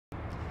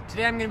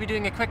Today I'm going to be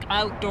doing a quick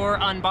outdoor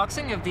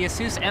unboxing of the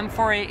ASUS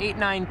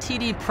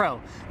M4A89TD Pro.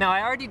 Now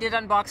I already did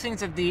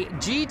unboxings of the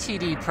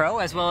GTD Pro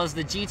as well as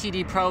the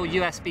GTD Pro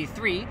USB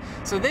 3,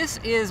 so this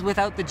is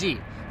without the G,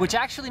 which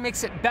actually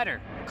makes it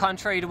better,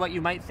 contrary to what you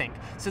might think.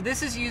 So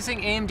this is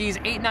using AMD's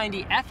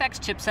 890FX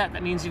chipset.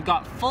 That means you've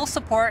got full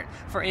support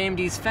for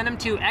AMD's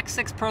Phenom II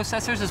X6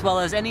 processors as well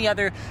as any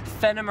other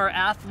Phenom or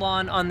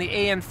Athlon on the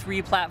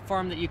AM3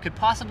 platform that you could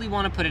possibly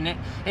want to put in it.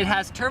 It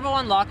has Turbo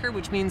Unlocker,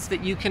 which means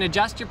that you can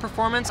adjust your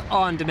performance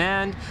on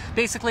demand.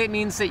 Basically, it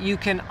means that you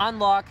can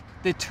unlock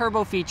the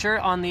turbo feature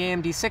on the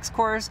AMD 6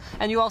 cores,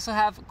 and you also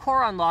have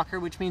Core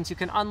Unlocker, which means you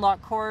can unlock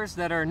cores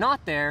that are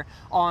not there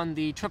on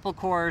the triple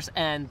cores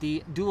and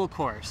the dual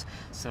cores.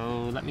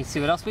 So let me see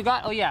what else we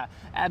got. Oh yeah,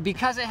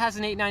 because it has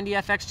an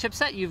 890FX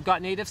chipset, you've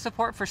got native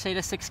support for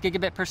SATA 6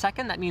 gigabit per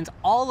second. That means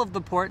all of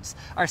the ports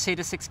are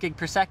SATA 6 gig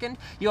per second.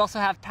 You also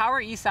have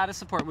Power eSATA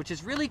support, which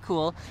is really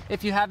cool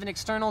if you have an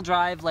external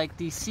drive like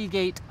the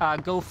Seagate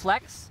Go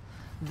Flex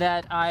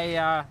that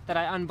I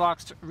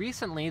unboxed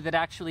recently that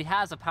actually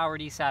has a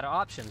powered eSATA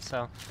option,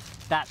 so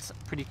that's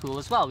pretty cool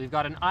as well. We've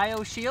got an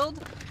I/O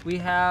shield. We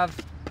have,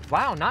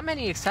 wow, not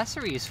many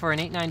accessories for an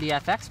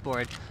 890FX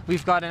board.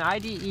 We've got an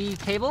IDE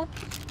cable.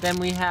 Then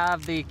we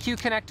have the Q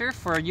connector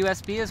for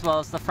USB as well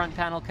as the front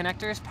panel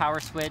connectors,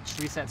 power switch,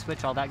 reset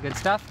switch, all that good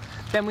stuff.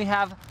 Then we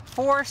have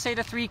 4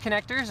 SATA 3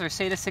 connectors or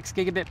SATA 6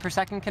 gigabit per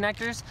second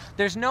connectors.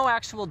 There's no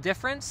actual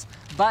difference,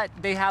 but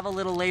they have a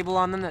little label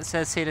on them that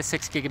says SATA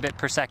 6 gigabit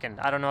per second.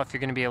 I don't know if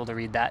you're going to be able to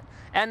read that.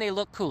 And they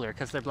look cooler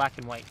because they're black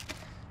and white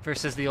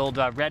versus the old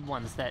red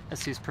ones that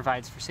ASUS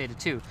provides for SATA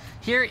 2.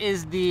 Here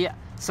is the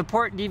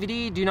support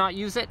DVD. Do not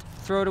use it.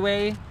 Throw it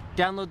away.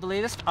 Download the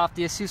latest off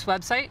the ASUS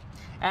website.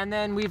 And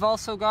then we've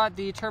also got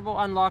the Turbo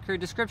Unlocker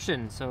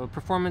description. So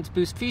performance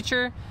boost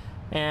feature,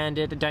 and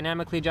it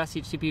dynamically adjusts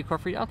each CPU core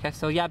for you. Okay,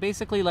 so yeah,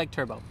 basically like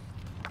turbo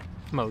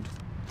mode.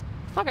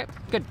 Okay,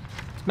 good.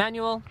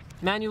 Manual.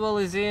 Manual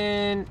is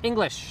in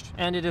English,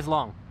 and it is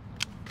long.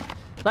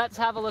 Let's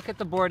have a look at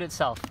the board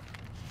itself.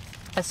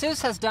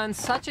 ASUS has done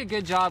such a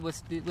good job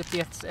with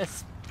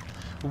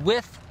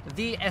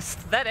the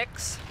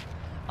aesthetics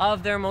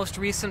of their most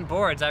recent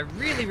boards. I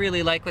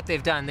really like what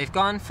they've done. They've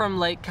gone from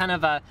like kind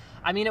of a,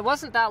 I mean, it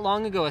wasn't that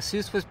long ago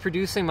ASUS was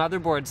producing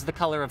motherboards the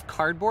color of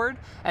cardboard,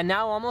 and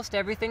now almost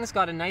everything's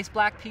got a nice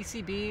black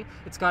PCB.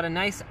 It's got a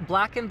nice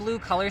black and blue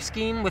color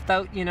scheme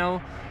without, you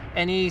know,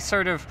 any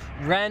sort of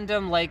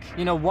random, like,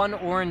 you know, one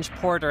orange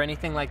port or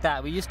anything like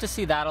that. We used to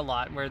see that a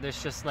lot, where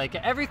there's just like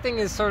everything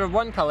is sort of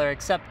one color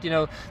except, you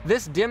know,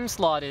 this DIMM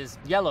slot is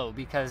yellow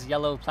because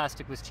yellow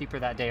plastic was cheaper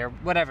that day or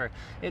whatever.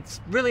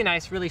 It's really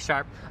nice, really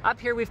sharp. Up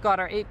here we've got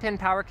our 8-pin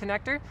power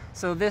connector.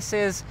 So this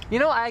is, you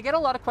know, I get a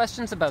lot of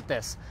questions about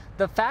this.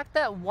 The fact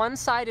that one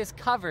side is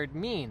covered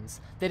means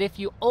that if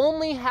you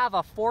only have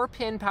a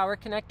 4-pin power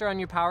connector on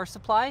your power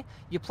supply,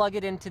 you plug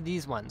it into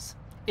these ones.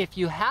 If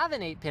you have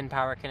an 8-pin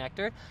power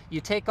connector,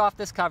 you take off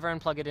this cover and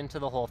plug it into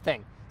the whole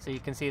thing. So you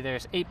can see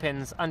there's 8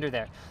 pins under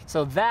there.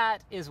 So that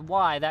is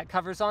why that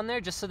cover's on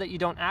there, just so that you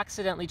don't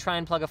accidentally try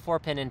and plug a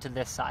 4-pin into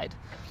this side.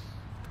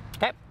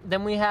 Okay,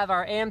 then we have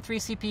our AM3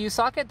 CPU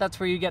socket. That's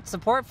where you get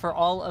support for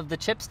all of the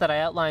chips that I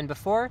outlined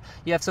before.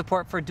 You have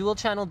support for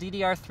dual-channel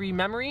DDR3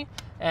 memory,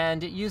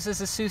 and it uses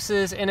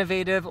ASUS's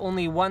innovative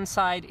only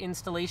one-side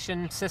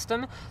installation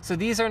system. So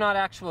these are not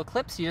actual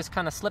clips. You just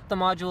kind of slip the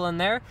module in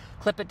there,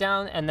 clip it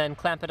down, and then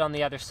clamp it on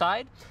the other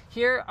side.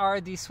 Here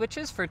are the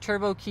switches for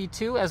Turbo Key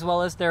 2 as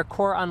well as their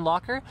Core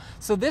Unlocker.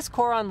 So this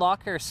Core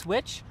Unlocker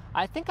switch,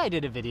 I think I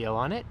did a video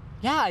on it.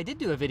 Yeah, I did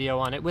do a video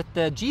on it with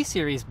the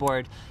G-Series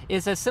board.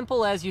 Is as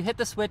simple as you hit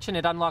the switch and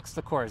it unlocks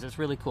the cores. It's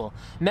really cool.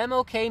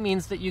 MemOK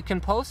means that you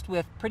can post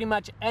with pretty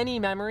much any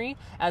memory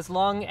as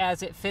long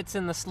as it fits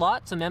in the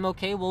slot. So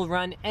MemOK will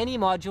run any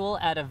module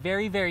at a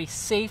very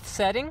safe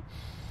setting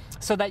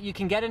so that you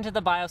can get into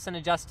the BIOS and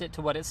adjust it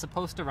to what it's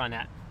supposed to run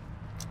at.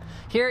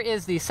 Here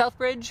is the South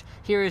Bridge,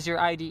 here is your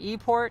IDE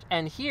port,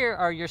 and here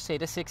are your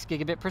SATA 6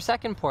 gigabit per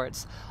second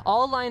ports.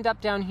 All lined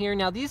up down here.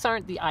 Now these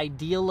aren't the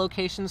ideal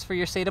locations for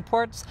your SATA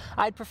ports.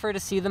 I'd prefer to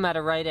see them at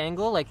a right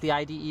angle like the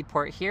IDE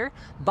port here,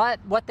 but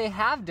what they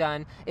have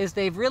done is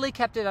they've really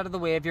kept it out of the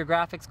way of your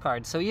graphics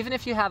card. So even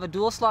if you have a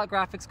dual slot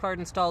graphics card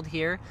installed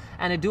here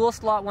and a dual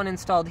slot one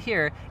installed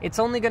here, it's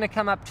only going to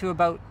come up to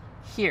about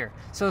here.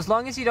 So as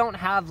long as you don't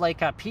have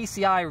like a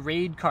PCI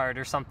RAID card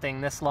or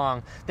something this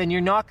long, then you're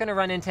not going to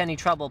run into any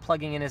trouble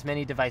plugging in as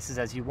many devices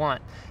as you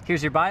want.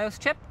 Here's your BIOS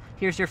chip.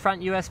 Here's your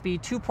front USB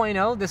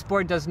 2.0. This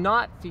board does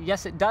not,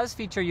 yes, it does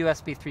feature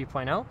USB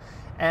 3.0.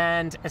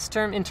 And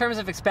in terms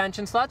of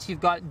expansion slots, you've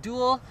got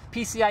dual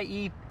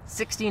PCIe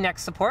 16X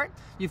support.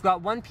 You've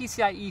got one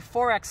PCIe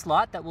 4X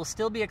slot that will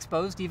still be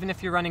exposed even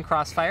if you're running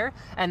Crossfire,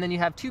 and then you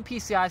have 2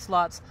 PCI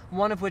slots,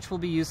 one of which will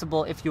be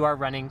usable if you are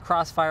running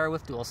Crossfire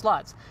with dual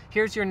slots.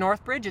 Here's your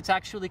North Bridge. It's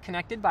actually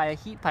connected by a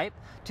heat pipe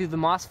to the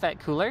MOSFET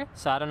cooler,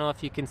 so I don't know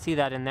if you can see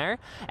that in there.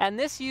 And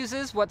this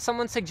uses what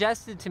someone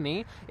suggested to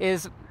me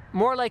is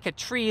more like a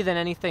tree than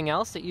anything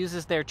else. It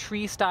uses their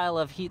tree style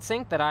of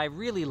heatsink that I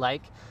really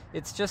like.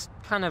 It's just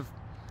kind of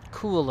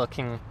cool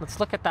looking. Let's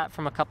look at that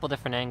from a couple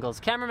different angles.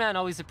 Cameraman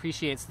always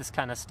appreciates this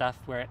kind of stuff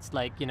where it's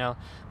like, you know,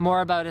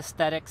 more about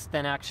aesthetics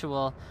than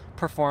actual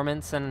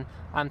performance, and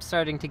I'm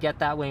starting to get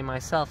that way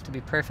myself, to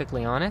be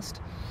perfectly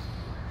honest.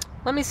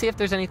 Let me see if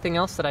there's anything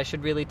else that I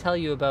should really tell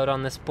you about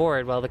on this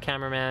board while the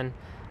cameraman...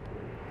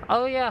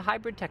 Oh yeah,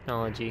 hybrid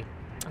technology.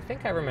 I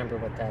think I remember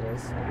what that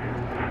is.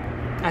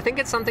 I think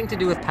it's something to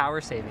do with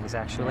power savings,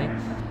 actually.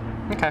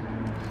 Okay.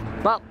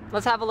 Well,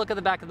 let's have a look at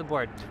the back of the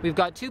board. We've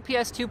got two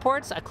PS2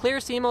 ports, a clear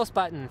CMOS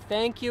button.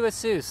 Thank you,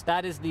 ASUS.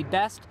 That is the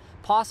best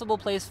possible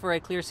place for a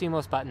clear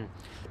CMOS button.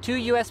 Two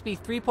USB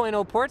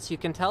 3.0 ports, you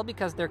can tell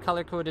because they're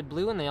color-coded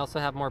blue and they also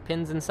have more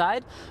pins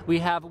inside. We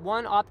have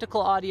one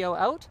optical audio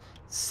out,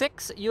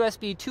 6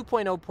 USB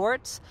 2.0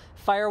 ports,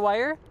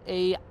 Firewire,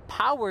 a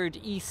powered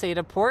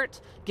eSATA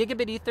port,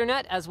 Gigabit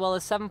Ethernet, as well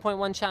as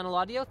 7.1 channel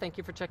audio. Thank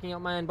you for checking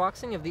out my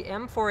unboxing of the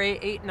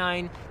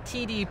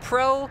M4A89TD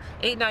Pro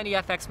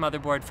 890FX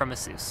motherboard from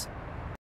ASUS.